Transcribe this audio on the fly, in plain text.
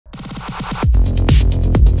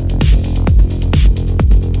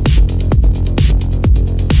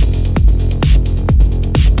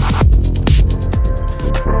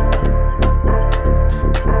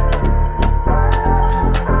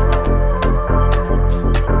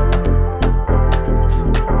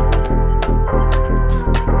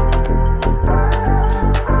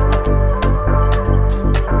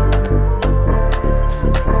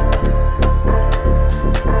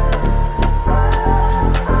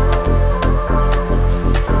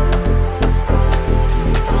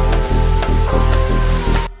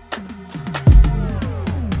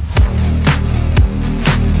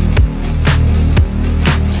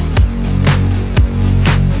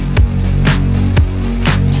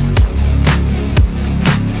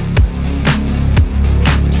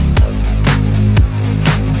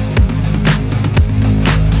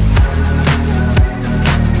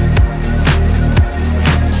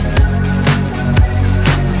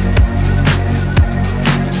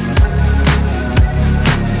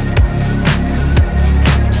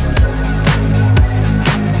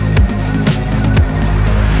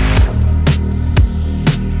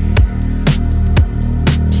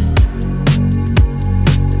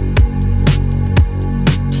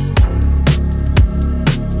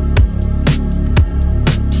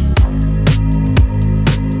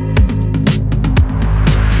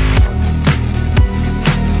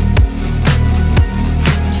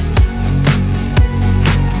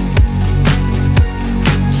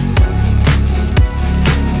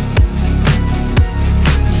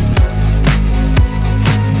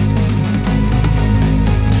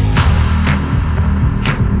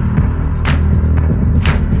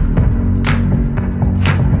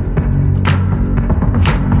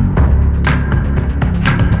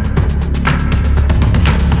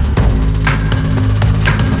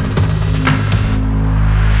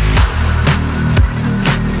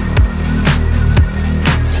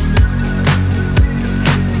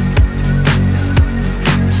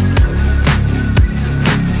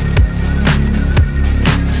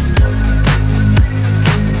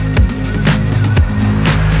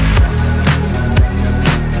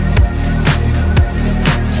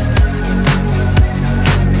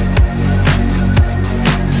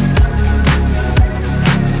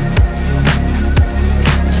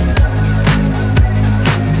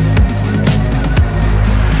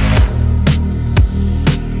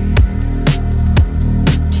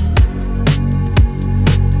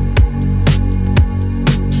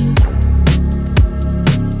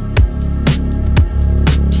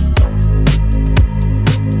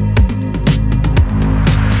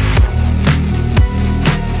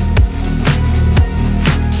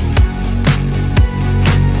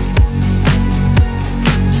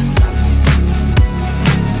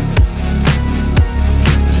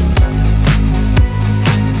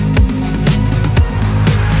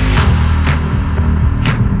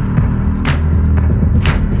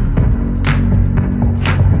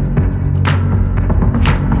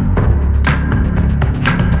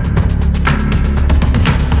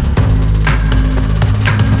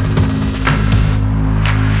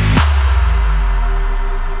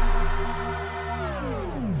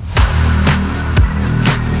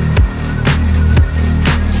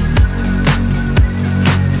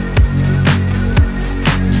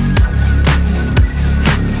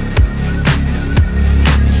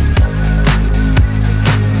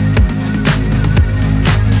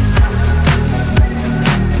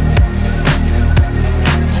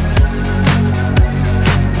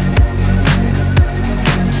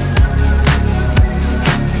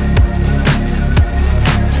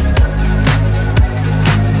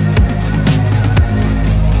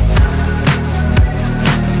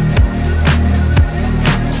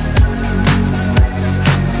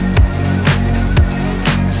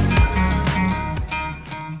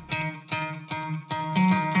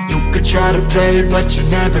try to play, but you're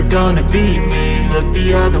never gonna beat me. Look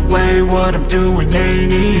the other way, what I'm doing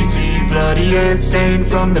ain't easy. Bloody hands stained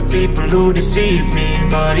from the people who deceive me.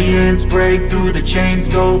 Muddy hands break through the chains,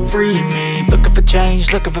 go free me. Looking for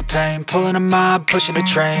change, looking for pain, pulling a mob, pushing a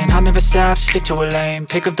train. I'll never stop, stick to a lane,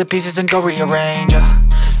 pick up the pieces and go rearrange.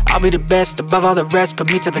 I'll be the best above all the rest,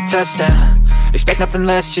 put me to the test and expect nothing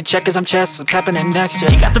less, your check as I'm chess, what's happening next, yeah.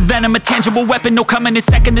 He got the venom, a tangible weapon, no coming in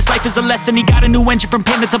second. This life is a lesson, he got a new engine from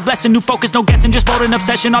pain, it's a blessing. New focus, no guessing, just bold and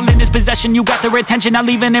obsession, all in his possession. You got their attention, I'll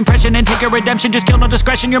leave an impression and take your redemption. Just kill, no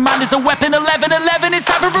discretion, your mind is a weapon. 11-11, it's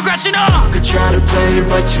time for progression, You could try to play,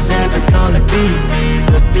 but you're never gonna beat me.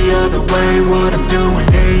 Look the other way, what I'm doing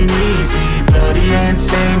ain't easy. Bloody hands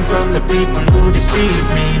stained from the people who deceive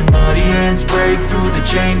me. Muddy hands break through the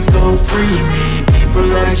chains, go free me. People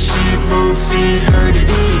like sheep move feet, hurt it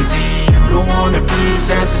easy. You don't wanna be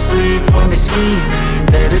fast asleep when they scheming.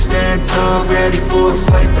 Better stand tall, ready for a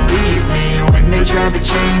fight, believe me. When they try the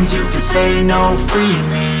chains, you can say no, free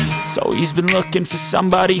me. So he's been looking for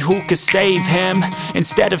somebody who could save him,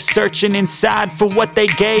 instead of searching inside for what they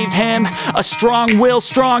gave him. A strong will,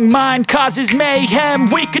 strong mind causes mayhem.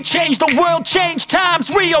 We could change the world, change times,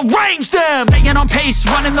 rearrange them. Staying on pace,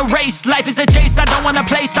 running the race. Life is a chase, I don't want a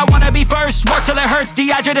place, I wanna be first. Work till it hurts,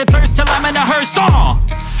 dehydrated thirst till I'm in a hearse.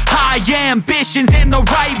 High ambitions in the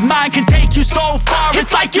right mind can take you so far.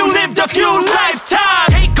 It's like you lived a few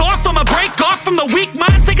lifetimes. Take off from a break off from the weak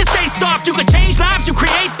minds, they can stay soft. You can change lives, you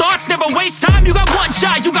create thoughts, never waste time. You got one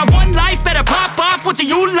shot, you got one life, better pop off. What do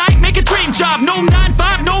you like? Make a dream job. No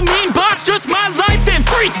 9-5, no mean boss, just my life and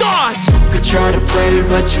free thoughts. You could try to play,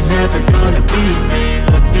 but you're never gonna beat me.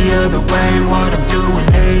 Look the other way, what I'm doing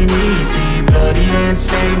ain't easy. Bloody hands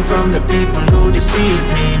stained from the people who deceive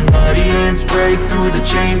me. Muddy hands break through the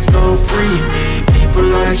chains, go free me. People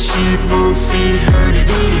like sheep move feet, hurt it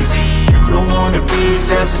easy. You don't wanna be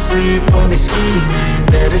fast asleep when they scheming.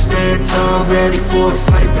 Better stand tall, ready for a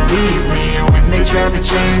fight, believe me. When they try the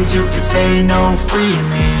chains, you can say no, free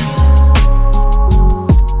me.